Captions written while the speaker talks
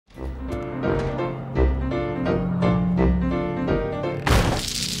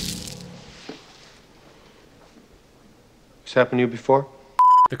This happened to you before?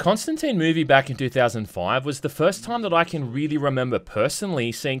 The Constantine movie back in 2005 was the first time that I can really remember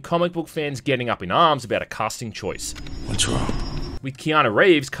personally seeing comic book fans getting up in arms about a casting choice. What's wrong? With Keanu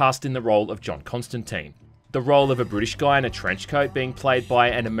Reeves cast in the role of John Constantine. The role of a British guy in a trench coat being played by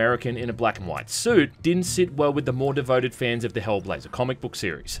an American in a black and white suit didn't sit well with the more devoted fans of the Hellblazer comic book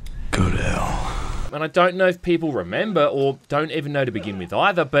series. Go to hell. And I don't know if people remember or don't even know to begin with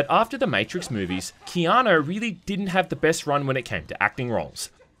either, but after the Matrix movies, Keanu really didn't have the best run when it came to acting roles.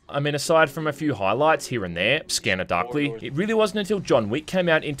 I mean, aside from a few highlights here and there, Scanner Darkly, it really wasn't until John Wick came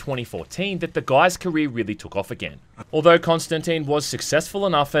out in 2014 that the guy's career really took off again. Although Constantine was successful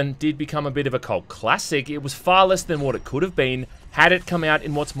enough and did become a bit of a cult classic, it was far less than what it could have been had it come out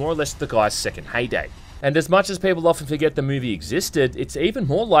in what's more or less the guy's second heyday. And as much as people often forget the movie existed, it's even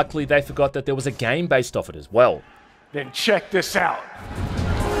more likely they forgot that there was a game based off it as well. Then check this out.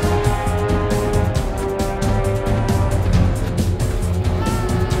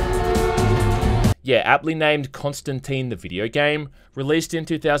 Yeah, aptly named Constantine the video game, released in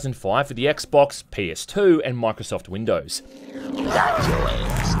 2005 for the Xbox, PS2, and Microsoft Windows.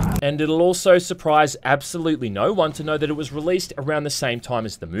 And it'll also surprise absolutely no one to know that it was released around the same time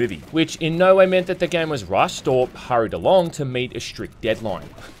as the movie, which in no way meant that the game was rushed or hurried along to meet a strict deadline.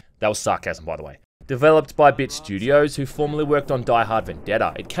 That was sarcasm, by the way. Developed by Bit Studios, who formerly worked on Die Hard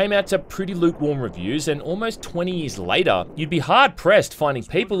Vendetta, it came out to pretty lukewarm reviews, and almost 20 years later, you'd be hard-pressed finding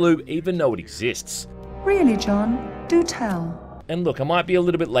people who even know it exists. Really, John? Do tell. And look, I might be a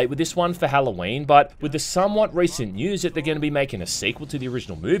little bit late with this one for Halloween, but with the somewhat recent news that they're going to be making a sequel to the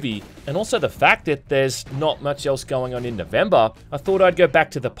original movie, and also the fact that there's not much else going on in November, I thought I'd go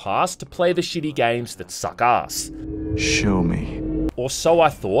back to the past to play the shitty games that suck ass. Show me. Or so I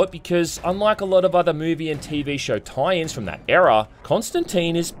thought, because unlike a lot of other movie and TV show tie-ins from that era,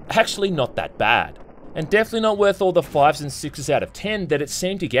 Constantine is actually not that bad. And definitely not worth all the 5s and 6s out of 10 that it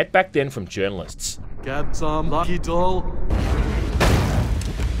seemed to get back then from journalists. Got some lucky doll?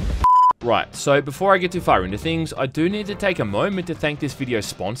 Right, so before I get too far into things, I do need to take a moment to thank this video's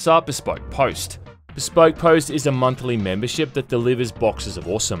sponsor, Bespoke Post. Bespoke Post is a monthly membership that delivers boxes of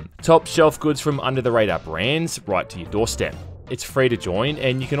awesome, top shelf goods from under-the-radar brands right to your doorstep. It's free to join,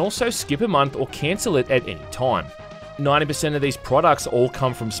 and you can also skip a month or cancel it at any time. 90% of these products all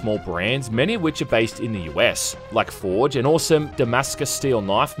come from small brands, many of which are based in the US, like Forge, an awesome Damascus steel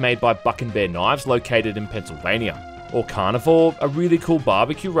knife made by Buck and Bear Knives located in Pennsylvania, or Carnivore, a really cool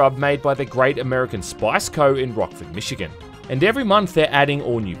barbecue rub made by the Great American Spice Co. in Rockford, Michigan. And every month they're adding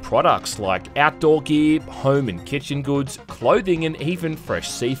all new products like outdoor gear, home and kitchen goods, clothing, and even fresh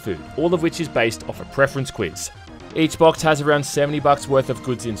seafood, all of which is based off a preference quiz. Each box has around $70 worth of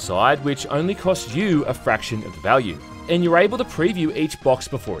goods inside, which only costs you a fraction of the value. And you're able to preview each box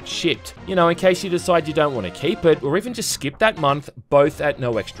before it's shipped, you know, in case you decide you don't want to keep it, or even just skip that month, both at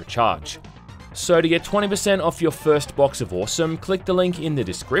no extra charge. So to get 20% off your first box of awesome, click the link in the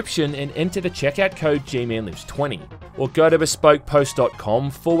description and enter the checkout code GmanLives20, or go to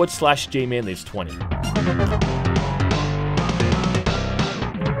bespokepost.com/GmanLives20.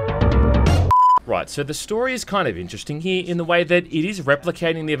 Right, so the story is kind of interesting here in the way that it is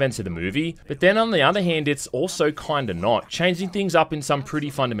replicating the events of the movie, but then on the other hand, it's also kinda not, changing things up in some pretty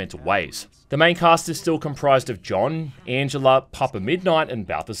fundamental ways. The main cast is still comprised of John, Angela, Papa Midnight, and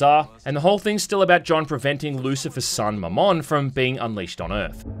Balthazar, and the whole thing's still about John preventing Lucifer's son Mammon from being unleashed on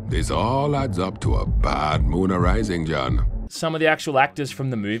Earth. This all adds up to a bad moon arising, John. Some of the actual actors from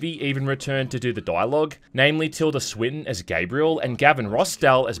the movie even returned to do the dialogue, namely Tilda Swinton as Gabriel and Gavin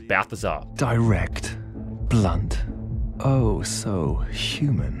Rossdale as Balthazar. Direct. Blunt. Oh, so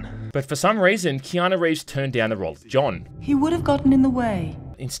human. But for some reason, Keanu Reeves turned down the role of John. He would have gotten in the way.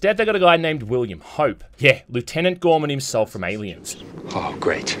 Instead, they got a guy named William Hope. Yeah, Lieutenant Gorman himself from Aliens. Oh,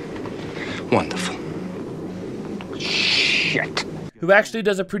 great. Wonderful. Shit. Who actually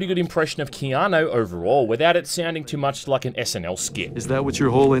does a pretty good impression of Keanu overall, without it sounding too much like an SNL skit. Is that what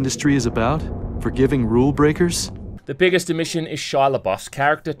your whole industry is about? Forgiving rule breakers? The biggest omission is Shia LaBeouf's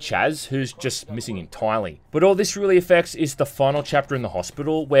character, Chaz, who's just missing entirely. But all this really affects is the final chapter in the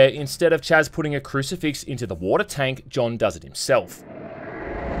hospital, where instead of Chaz putting a crucifix into the water tank, John does it himself.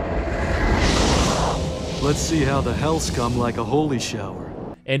 Let's see how the hell scum like a holy shower.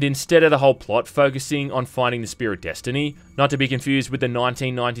 And instead of the whole plot focusing on finding the Spirit Destiny, not to be confused with the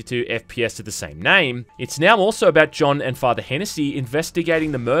 1992 FPS of the same name, it's now also about John and Father Hennessy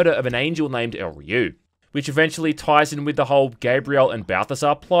investigating the murder of an angel named El Ryu, which eventually ties in with the whole Gabriel and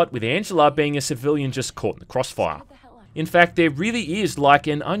Balthazar plot, with Angela being a civilian just caught in the crossfire. In fact, there really is like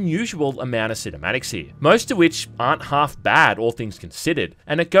an unusual amount of cinematics here, most of which aren't half bad, all things considered,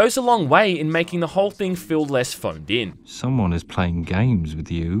 and it goes a long way in making the whole thing feel less phoned in. Someone is playing games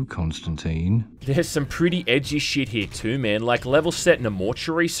with you, Constantine. There's some pretty edgy shit here too, man, like levels set in a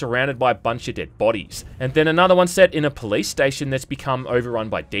mortuary surrounded by a bunch of dead bodies, and then another one set in a police station that's become overrun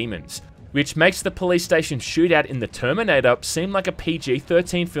by demons, which makes the police station shootout in The Terminator seem like a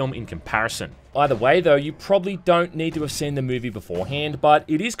PG-13 film in comparison. Either way though, you probably don't need to have seen the movie beforehand, but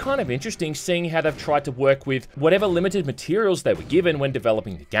it is kind of interesting seeing how they've tried to work with whatever limited materials they were given when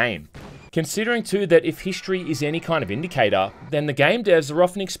developing the game. Considering too that if history is any kind of indicator, then the game devs are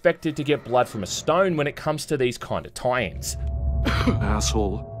often expected to get blood from a stone when it comes to these kind of tie-ins.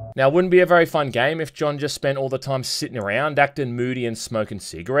 Asshole. Now, it wouldn't be a very fun game if John just spent all the time sitting around, acting moody and smoking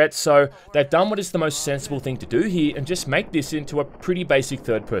cigarettes, so they've done what is the most sensible thing to do here and just make this into a pretty basic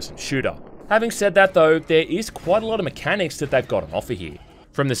third-person shooter. Having said that though, there is quite a lot of mechanics that they've got on offer here.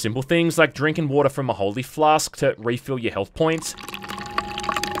 From the simple things like drinking water from a holy flask to refill your health points,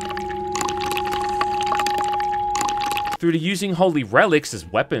 through to using holy relics as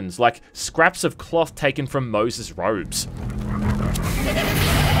weapons, like scraps of cloth taken from Moses' robes.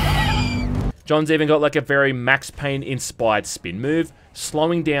 John's even got like a very Max Payne inspired spin move,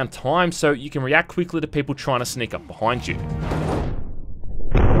 slowing down time so you can react quickly to people trying to sneak up behind you.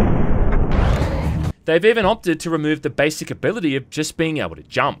 They've even opted to remove the basic ability of just being able to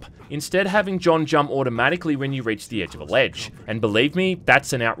jump, instead having John jump automatically when you reach the edge of a ledge, and believe me,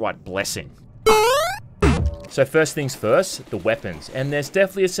 that's an outright blessing. So first things first, the weapons, and there's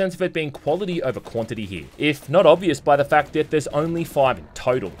definitely a sense of it being quality over quantity here, if not obvious by the fact that there's only 5 in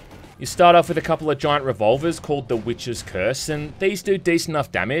total. You start off with a couple of giant revolvers called the Witch's Curse, and these do decent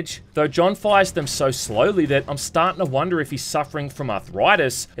enough damage, though John fires them so slowly that I'm starting to wonder if he's suffering from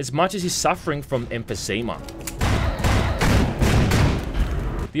arthritis as much as he's suffering from emphysema.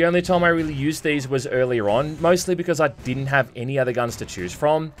 The only time I really used these was earlier on, mostly because I didn't have any other guns to choose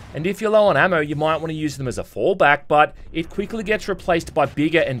from, and if you're low on ammo you might want to use them as a fallback, but it quickly gets replaced by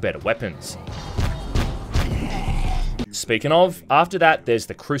bigger and better weapons. Speaking of, after that there's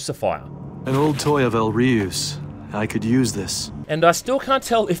the Crucifier. An old toy of El Rius. I could use this. And I still can't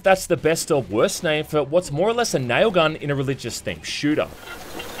tell if that's the best or worst name for what's more or less a nail gun in a religious themed shooter.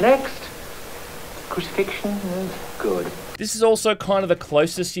 Next. Crucifixion is good. This is also kind of the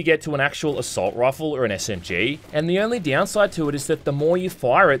closest you get to an actual assault rifle or an SMG, and the only downside to it is that the more you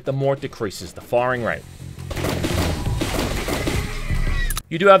fire it, the more it decreases the firing rate.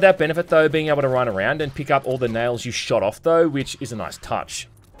 You do have that benefit though, being able to run around and pick up all the nails you shot off though, which is a nice touch.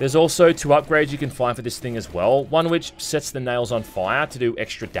 There's also 2 upgrades you can find for this thing as well, one which sets the nails on fire to do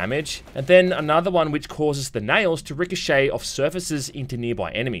extra damage, and then another one which causes the nails to ricochet off surfaces into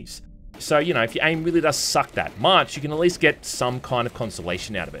nearby enemies. So, you know, if your aim really does suck that much, you can at least get some kind of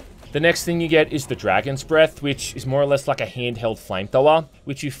consolation out of it. The next thing you get is the Dragon's Breath, which is more or less like a handheld flamethrower,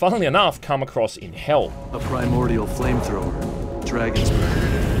 which you funnily enough come across in Hell. A primordial flamethrower. Dragon's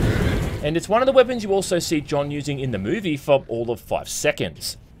Breath. And it's one of the weapons you also see John using in the movie for all of 5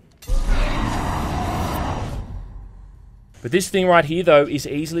 seconds. But this thing right here though is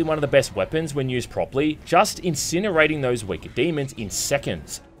easily one of the best weapons when used properly, just incinerating those weaker demons in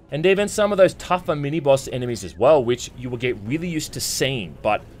seconds. And even some of those tougher mini-boss enemies as well, which you will get really used to seeing,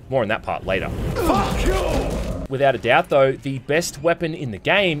 but more on that part later. Fuck you! Without a doubt though, the best weapon in the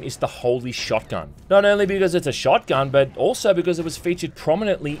game is the Holy Shotgun. Not only because it's a shotgun, but also because it was featured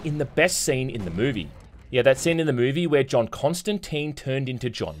prominently in the best scene in the movie. Yeah, that scene in the movie where John Constantine turned into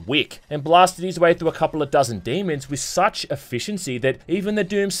John Wick and blasted his way through a couple of dozen demons with such efficiency that even the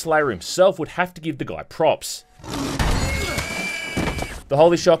Doomslayer himself would have to give the guy props. The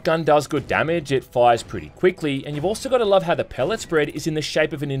Holy Shotgun does good damage, it fires pretty quickly, and you've also got to love how the pellet spread is in the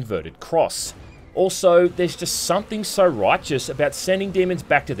shape of an inverted cross. Also, there's just something so righteous about sending demons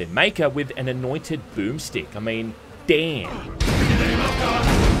back to their maker with an anointed boomstick. I mean, damn.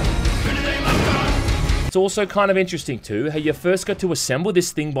 It's also kind of interesting too, how you first got to assemble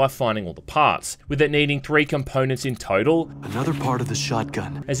this thing by finding all the parts, with it needing 3 components in total. Another part of the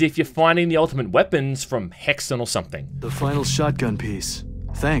shotgun. As if you're finding the ultimate weapons from Hexen or something. The final shotgun piece.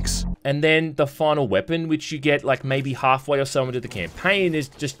 Thanks. And then the final weapon, which you get like maybe halfway or so into the campaign, is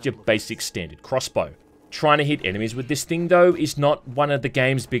just your basic standard crossbow. Trying to hit enemies with this thing though is not one of the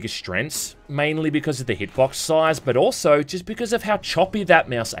game's biggest strengths, mainly because of the hitbox size, but also just because of how choppy that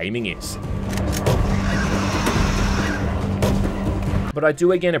mouse aiming is. But I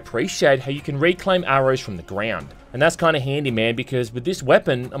do again appreciate how you can reclaim arrows from the ground. And that's kind of handy, man, because with this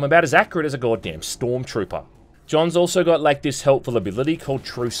weapon, I'm about as accurate as a goddamn stormtrooper. John's also got like this helpful ability called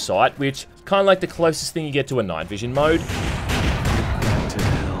True Sight, which is kind of like the closest thing you get to a night vision mode.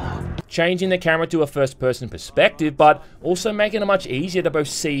 Changing the camera to a first-person perspective, but also making it much easier to both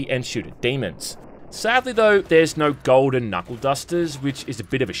see and shoot at demons. Sadly though, there's no golden knuckle dusters, which is a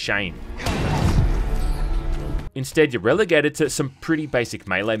bit of a shame. Instead, you're relegated to some pretty basic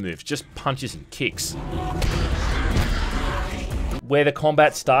melee moves, just punches and kicks. Where the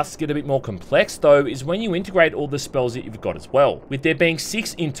combat starts to get a bit more complex though is when you integrate all the spells that you've got as well, with there being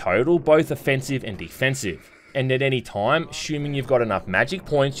 6 in total, both offensive and defensive. And at any time, assuming you've got enough magic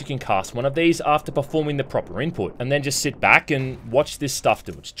points, you can cast one of these after performing the proper input, and then just sit back and watch this stuff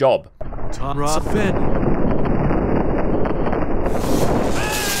do its job.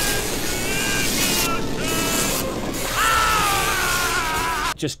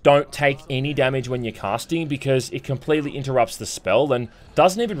 Just don't take any damage when you're casting because it completely interrupts the spell and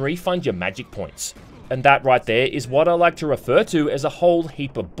doesn't even refund your magic points. And that right there is what I like to refer to as a whole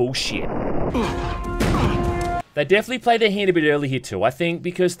heap of bullshit. They definitely play their hand a bit early here too, I think,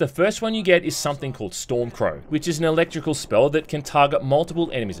 because the first one you get is something called Stormcrow, which is an electrical spell that can target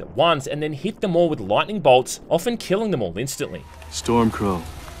multiple enemies at once and then hit them all with lightning bolts, often killing them all instantly. Stormcrow.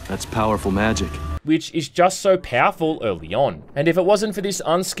 That's powerful magic. Which is just so powerful early on. And if it wasn't for this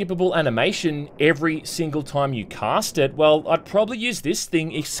unskippable animation every single time you cast it, well, I'd probably use this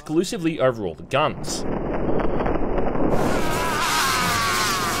thing exclusively over all the guns.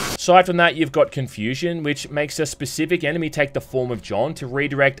 Aside from that, you've got Confusion, which makes a specific enemy take the form of John to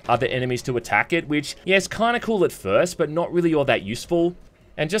redirect other enemies to attack it, which, yeah, it's kind of cool at first, but not really all that useful.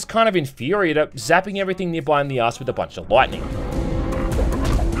 And just kind of infuriating, zapping everything nearby in the ass with a bunch of lightning.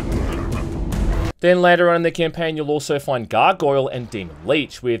 Then later on in the campaign, you'll also find Gargoyle and Demon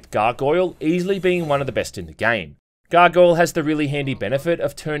Leech, with Gargoyle easily being one of the best in the game. Gargoyle has the really handy benefit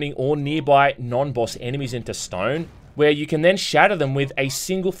of turning all nearby non-boss enemies into stone, where you can then shatter them with a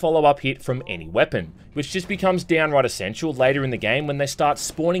single follow-up hit from any weapon, which just becomes downright essential later in the game when they start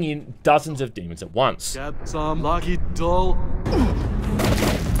spawning in dozens of demons at once. Get some lucky doll.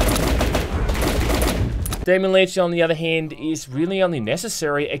 Demon Leech, on the other hand, is really only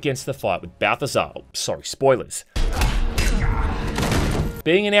necessary against the fight with Balthazar. Oh, sorry, spoilers.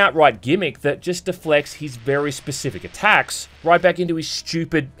 Being an outright gimmick that just deflects his very specific attacks right back into his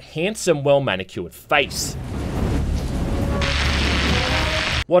stupid, handsome, well-manicured face.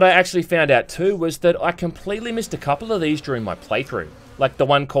 What I actually found out too was that I completely missed a couple of these during my playthrough, like the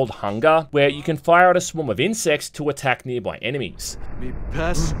one called Hunger, where you can fire out a swarm of insects to attack nearby enemies. Me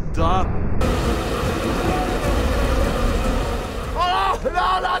pest stop. Oh, no,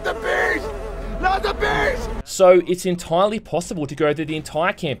 not the beast! Not the beast! So it's entirely possible to go through the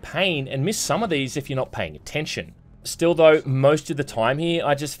entire campaign and miss some of these if you're not paying attention. Still though, most of the time here,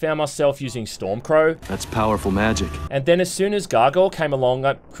 I just found myself using Stormcrow. That's powerful magic. And then as soon as Gargoyle came along,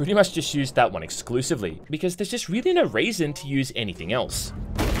 I pretty much just used that one exclusively, because there's just really no reason to use anything else.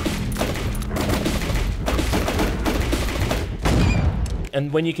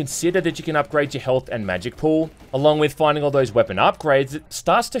 And when you consider that you can upgrade your health and magic pool, along with finding all those weapon upgrades, it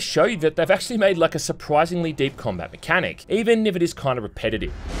starts to show you that they've actually made like a surprisingly deep combat mechanic, even if it is kind of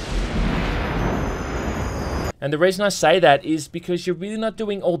repetitive. And the reason I say that is because you're really not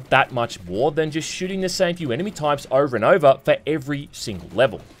doing all that much more than just shooting the same few enemy types over and over for every single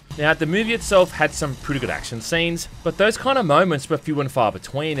level. Now, the movie itself had some pretty good action scenes, but those kind of moments were few and far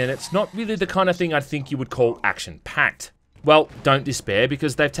between, and it's not really the kind of thing I'd think you would call action-packed. Well, don't despair,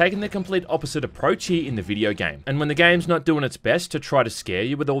 because they've taken the complete opposite approach here in the video game. And when the game's not doing its best to try to scare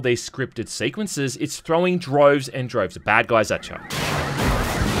you with all these scripted sequences, it's throwing droves and droves of bad guys at you.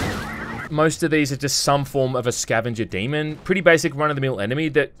 Most of these are just some form of a scavenger demon, pretty basic run-of-the-mill enemy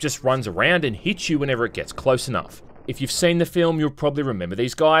that just runs around and hits you whenever it gets close enough. If you've seen the film, you'll probably remember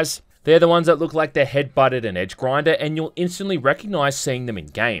these guys. They're the ones that look like they're head-butted and edge grinder, and you'll instantly recognize seeing them in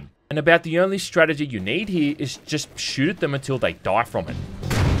game. And about the only strategy you need here is just shoot at them until they die from it.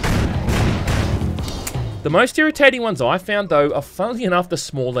 The most irritating ones I found though are funnily enough the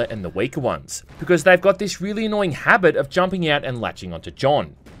smaller and the weaker ones, because they've got this really annoying habit of jumping out and latching onto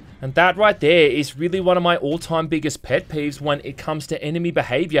John. And that right there is really one of my all-time biggest pet peeves when it comes to enemy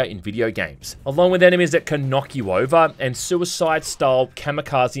behavior in video games, along with enemies that can knock you over and suicide-style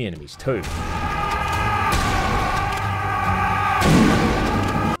kamikaze enemies too.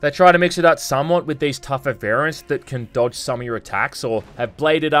 They try to mix it up somewhat with these tougher variants that can dodge some of your attacks or have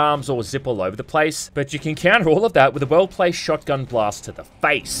bladed arms or zip all over the place, but you can counter all of that with a well-placed shotgun blast to the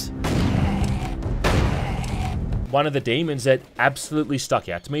face. One of the demons that absolutely stuck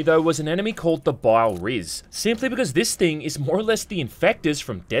out to me though was an enemy called the Bile Riz, simply because this thing is more or less the Infectors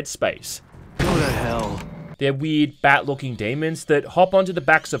from Dead Space. Go to hell. They're weird, bat-looking demons that hop onto the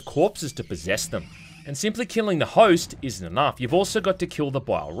backs of corpses to possess them. And simply killing the host isn't enough, you've also got to kill the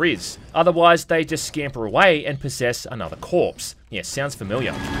Bile Riz. Otherwise, they just scamper away and possess another corpse. Yeah, sounds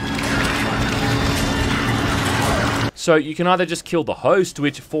familiar. So you can either just kill the host,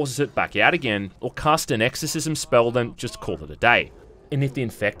 which forces it back out again, or cast an exorcism spell and just call it a day. And if the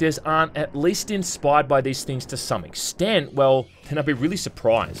infectors aren't at least inspired by these things to some extent, well, then I'd be really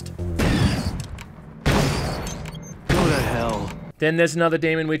surprised. Go to hell. Then there's another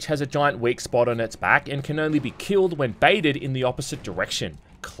demon which has a giant weak spot on its back and can only be killed when baited in the opposite direction.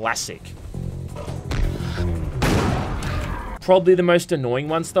 Classic. Probably the most annoying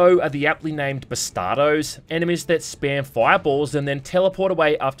ones though are the aptly named Bastardos, enemies that spam fireballs and then teleport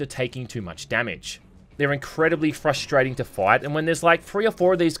away after taking too much damage. They're incredibly frustrating to fight, and when there's like 3 or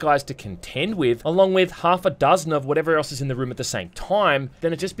 4 of these guys to contend with, along with half a dozen of whatever else is in the room at the same time,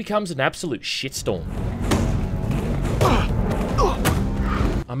 then it just becomes an absolute shitstorm.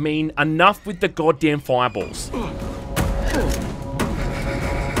 I mean, enough with the goddamn fireballs.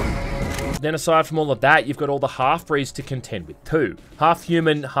 Then aside from all of that, you've got all the half-breeds to contend with too.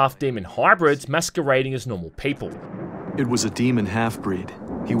 Half-human, half-demon hybrids masquerading as normal people. It was a demon half-breed.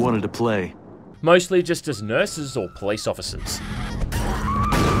 He wanted to play. Mostly just as nurses or police officers.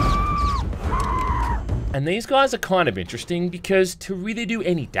 And these guys are kind of interesting because to really do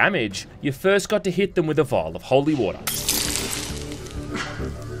any damage, you first got to hit them with a vial of holy water.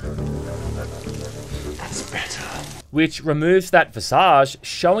 That's better. Which removes that visage,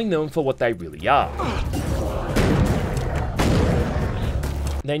 showing them for what they really are.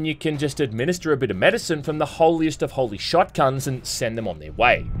 Then you can just administer a bit of medicine from the holiest of holy shotguns and send them on their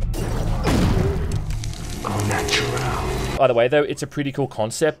way. Au natural. By the way though, it's a pretty cool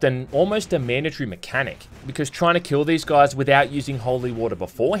concept and almost a mandatory mechanic, because trying to kill these guys without using holy water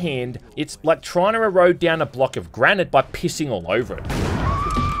beforehand, it's like trying to erode down a block of granite by pissing all over it.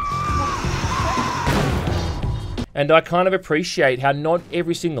 And I kind of appreciate how not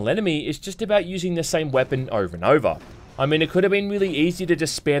every single enemy is just about using the same weapon over and over. I mean, it could have been really easy to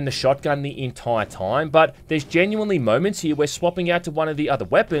just spam the shotgun the entire time, but there's genuinely moments here where swapping out to one of the other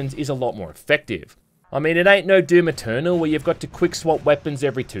weapons is a lot more effective. I mean, it ain't no Doom Eternal where you've got to quick swap weapons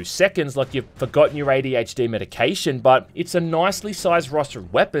every 2 seconds like you've forgotten your ADHD medication, but it's a nicely sized roster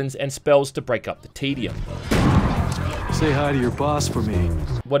of weapons and spells to break up the tedium. Say hi to your boss for me.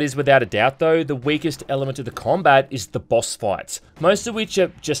 What is without a doubt though, the weakest element of the combat is the boss fights, most of which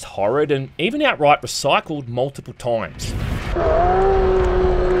are just horrid and even outright recycled multiple times.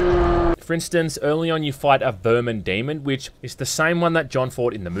 For instance, early on you fight a vermin demon, which is the same one that John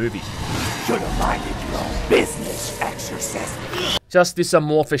fought in the movie. Should have minded your own business, exorcist. Just this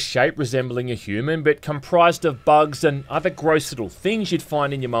amorphous shape resembling a human, but comprised of bugs and other gross little things you'd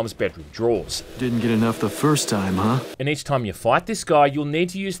find in your mum's bedroom drawers. Didn't get enough the first time, huh? And each time you fight this guy, you'll need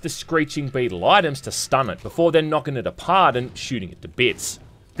to use the screeching beetle items to stun it, before then knocking it apart and shooting it to bits.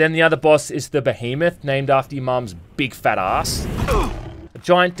 Then the other boss is the behemoth, named after your mum's big fat ass. A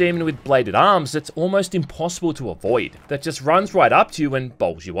giant demon with bladed arms that's almost impossible to avoid, that just runs right up to you and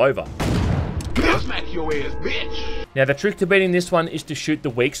bowls you over. Smack your ass, bitch. Now the trick to beating this one is to shoot the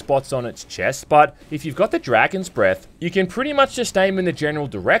weak spots on its chest, but if you've got the dragon's breath, you can pretty much just aim in the general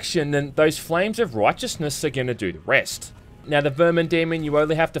direction and those flames of righteousness are going to do the rest. Now the vermin demon you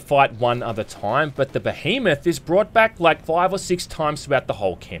only have to fight one other time, but the behemoth is brought back like 5 or 6 times throughout the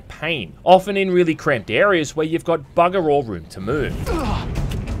whole campaign, often in really cramped areas where you've got bugger all room to move.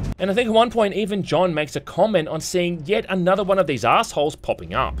 And I think at one point even John makes a comment on seeing yet another one of these assholes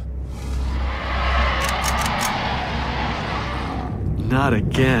popping up. Not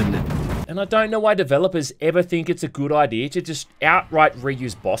again. And I don't know why developers ever think it's a good idea to just outright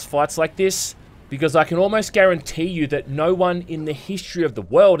reuse boss fights like this, because I can almost guarantee you that no one in the history of the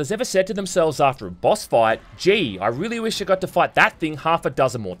world has ever said to themselves after a boss fight, gee, I really wish I got to fight that thing half a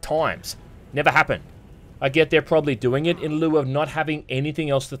dozen more times. Never happened. I get they're probably doing it in lieu of not having anything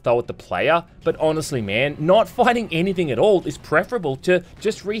else to throw at the player, but honestly man, not fighting anything at all is preferable to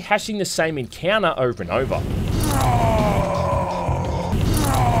just rehashing the same encounter over and over.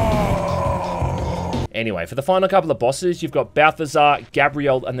 Anyway, for the final couple of bosses, you've got Balthazar,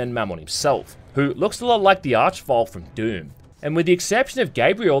 Gabriel, and then Mammon himself, who looks a lot like the Archvile from Doom. And with the exception of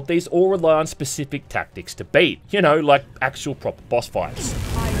Gabriel, these all rely on specific tactics to beat, you know, like actual proper boss fights.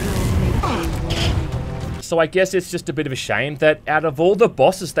 So I guess it's just a bit of a shame that out of all the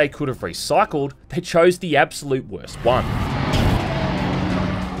bosses they could have recycled, they chose the absolute worst one.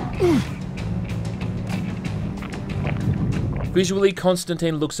 Visually,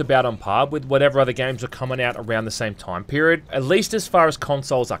 Constantine looks about on par with whatever other games are coming out around the same time period, at least as far as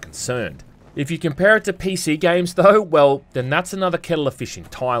consoles are concerned. If you compare it to PC games though, well, then that's another kettle of fish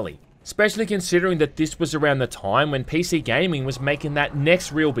entirely. Especially considering that this was around the time when PC gaming was making that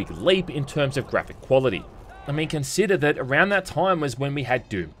next real big leap in terms of graphic quality. I mean, consider that around that time was when we had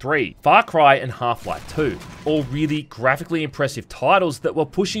Doom 3, Far Cry and Half-Life 2, all really graphically impressive titles that were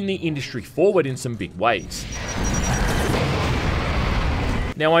pushing the industry forward in some big ways.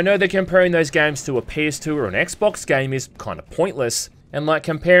 Now I know that comparing those games to a PS2 or an Xbox game is kind of pointless, and like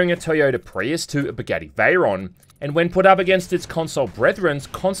comparing a Toyota Prius to a Bugatti Veyron, and when put up against its console brethren,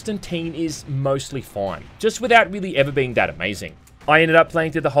 Constantine is mostly fine, just without really ever being that amazing. I ended up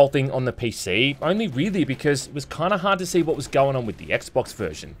playing through the whole thing on the PC, only really because it was kind of hard to see what was going on with the Xbox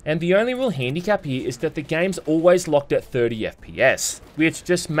version. And the only real handicap here is that the game's always locked at 30 FPS, which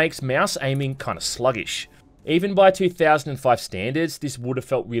just makes mouse aiming kind of sluggish. Even by 2005 standards, this would have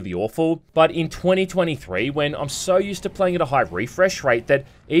felt really awful, but in 2023, when I'm so used to playing at a high refresh rate that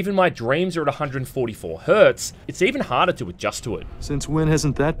even my dreams are at 144 Hz, it's even harder to adjust to it. Since when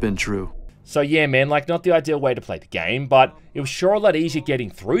hasn't that been true? So yeah man, like not the ideal way to play the game, but it was sure a lot easier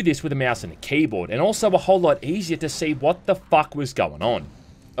getting through this with a mouse and a keyboard, and also a whole lot easier to see what the fuck was going on.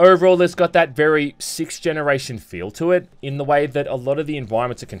 Overall, it's got that very 6th generation feel to it, in the way that a lot of the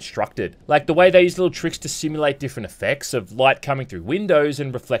environments are constructed. Like the way they use little tricks to simulate different effects of light coming through windows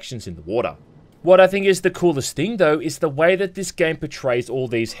and reflections in the water. What I think is the coolest thing though, is the way that this game portrays all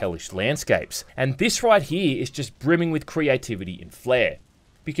these hellish landscapes. And this right here is just brimming with creativity and flair.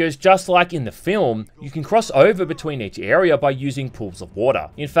 Because just like in the film, you can cross over between each area by using pools of water.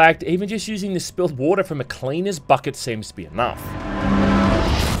 In fact, even just using the spilled water from a cleaner's bucket seems to be enough.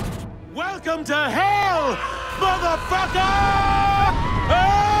 Welcome to hell, motherfucker!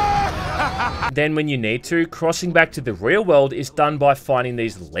 Then when you need to, crossing back to the real world is done by finding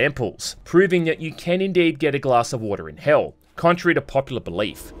these lamp pools, proving that you can indeed get a glass of water in hell, contrary to popular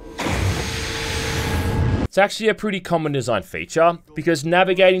belief. It's actually a pretty common design feature, because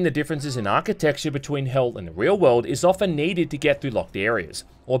navigating the differences in architecture between hell and the real world is often needed to get through locked areas,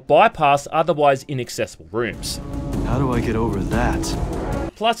 or bypass otherwise inaccessible rooms. How do I get over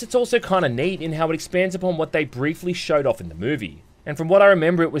that? Plus, it's also kind of neat in how it expands upon what they briefly showed off in the movie. And from what I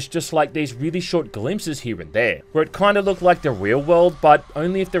remember, it was just like these really short glimpses here and there, where it kind of looked like the real world, but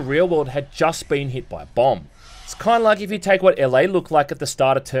only if the real world had just been hit by a bomb. It's kind of like if you take what LA looked like at the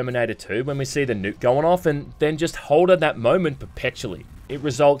start of Terminator 2 when we see the nuke going off, and then just hold on that moment perpetually. It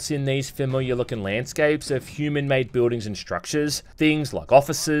results in these familiar looking landscapes of human-made buildings and structures, things like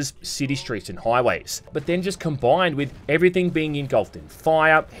offices, city streets and highways, but then just combined with everything being engulfed in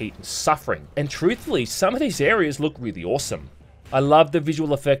fire, heat and suffering. And truthfully, some of these areas look really awesome. I love the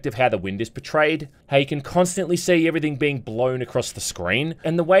visual effect of how the wind is portrayed, how you can constantly see everything being blown across the screen,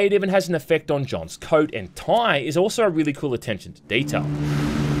 and the way it even has an effect on John's coat and tie is also a really cool attention to detail.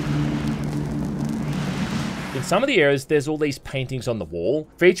 In some of the areas, there's all these paintings on the wall,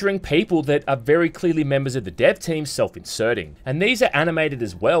 featuring people that are very clearly members of the dev team self-inserting. And these are animated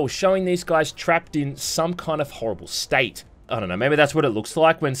as well, showing these guys trapped in some kind of horrible state. I don't know, maybe that's what it looks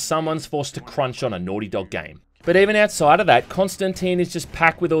like when someone's forced to crunch on a Naughty Dog game. But even outside of that, Constantine is just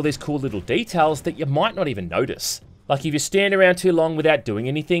packed with all these cool little details that you might not even notice. Like if you stand around too long without doing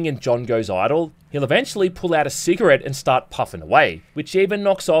anything and John goes idle, he'll eventually pull out a cigarette and start puffing away, which even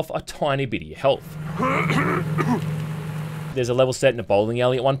knocks off a tiny bit of your health. There's a level set in a bowling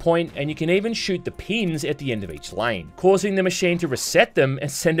alley at one point, and you can even shoot the pins at the end of each lane, causing the machine to reset them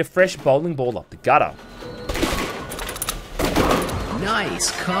and send a fresh bowling ball up the gutter.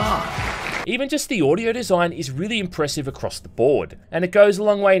 Nice car. Even just the audio design is really impressive across the board, and it goes a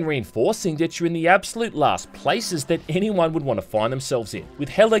long way in reinforcing that you're in the absolute last places that anyone would want to find themselves in, with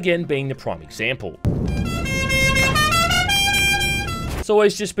hell again being the prime example. It's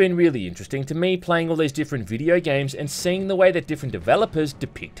always just been really interesting to me playing all these different video games and seeing the way that different developers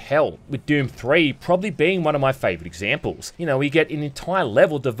depict hell, with Doom 3 probably being one of my favourite examples. You know, we get an entire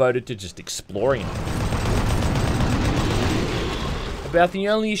level devoted to just exploring it. About the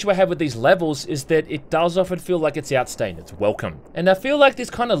only issue I have with these levels is that it does often feel like it's outstaying its welcome. And I feel like these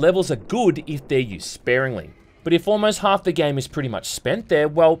kind of levels are good if they're used sparingly. But if almost half the game is pretty much spent there,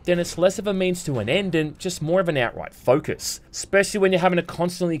 well, then it's less of a means to an end and just more of an outright focus. Especially when you're having to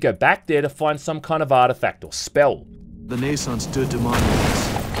constantly go back there to find some kind of artifact or spell. The Naissance de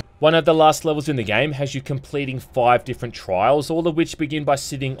Demonios. One of the last levels in the game has you completing 5 different trials, all of which begin by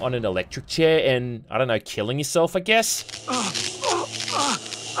sitting on an electric chair and, I don't know, killing yourself, I guess?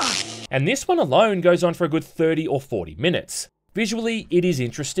 And this one alone goes on for a good 30 or 40 minutes. Visually, it is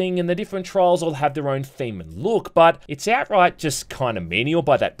interesting, and the different trials all have their own theme and look, but it's outright just kind of menial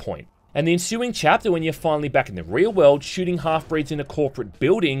by that point. And the ensuing chapter, when you're finally back in the real world, shooting half-breeds in a corporate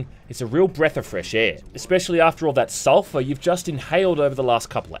building, is a real breath of fresh air, especially after all that sulfur you've just inhaled over the last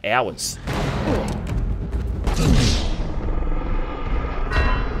couple of hours.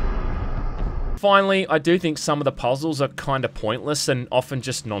 Finally, I do think some of the puzzles are kinda pointless and often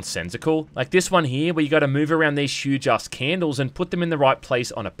just nonsensical. Like this one here, where you gotta move around these huge ass candles and put them in the right place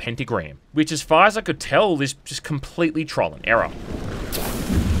on a pentagram, which as far as I could tell is just completely trial and error.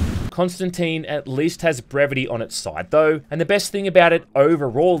 Constantine at least has brevity on its side though, and the best thing about it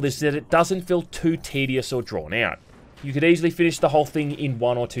overall is that it doesn't feel too tedious or drawn out. You could easily finish the whole thing in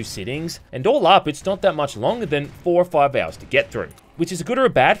 1 or 2 sittings, and all up it's not that much longer than 4 or 5 hours to get through. Which is a good or a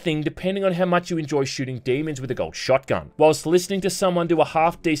bad thing depending on how much you enjoy shooting demons with a gold shotgun, whilst listening to someone do a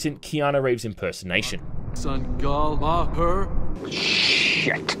half-decent Keanu Reeves impersonation.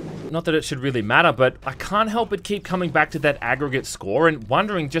 Shit. Not that it should really matter, but I can't help but keep coming back to that aggregate score and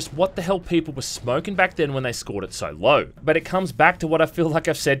wondering just what the hell people were smoking back then when they scored it so low. But it comes back to what I feel like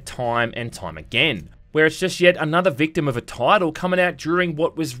I've said time and time again, where it's just yet another victim of a title coming out during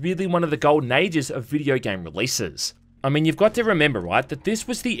what was really one of the golden ages of video game releases. I mean, you've got to remember, right, that this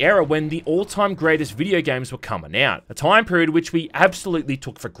was the era when the all-time greatest video games were coming out, a time period which we absolutely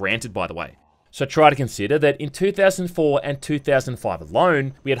took for granted, by the way. So try to consider that in 2004 and 2005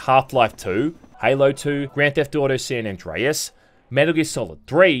 alone, we had Half-Life 2, Halo 2, Grand Theft Auto San Andreas, Metal Gear Solid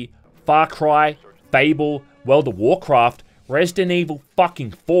 3, Far Cry, Fable, World of Warcraft, Resident Evil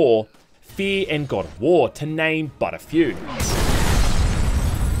fucking 4, Fear and God of War, to name but a few.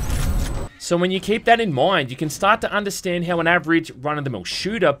 So when you keep that in mind, you can start to understand how an average run-of-the-mill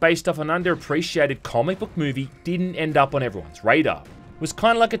shooter based off an underappreciated comic book movie didn't end up on everyone's radar. It was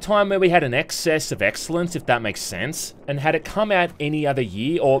kind of like a time where we had an excess of excellence, if that makes sense, and had it come out any other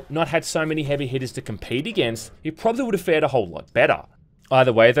year or not had so many heavy hitters to compete against, it probably would have fared a whole lot better.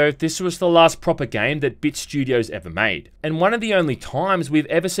 Either way though, this was the last proper game that Bit Studios ever made, and one of the only times we've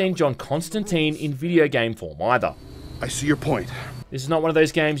ever seen John Constantine in video game form either. I see your point. This is not one of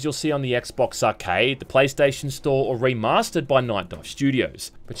those games you'll see on the Xbox Arcade, the PlayStation Store, or remastered by Night Dive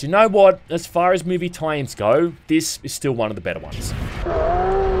Studios. But you know what? As far as movie tie-ins go, this is still one of the better ones.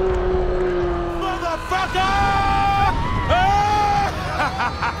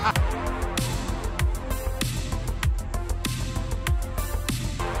 Motherfucker!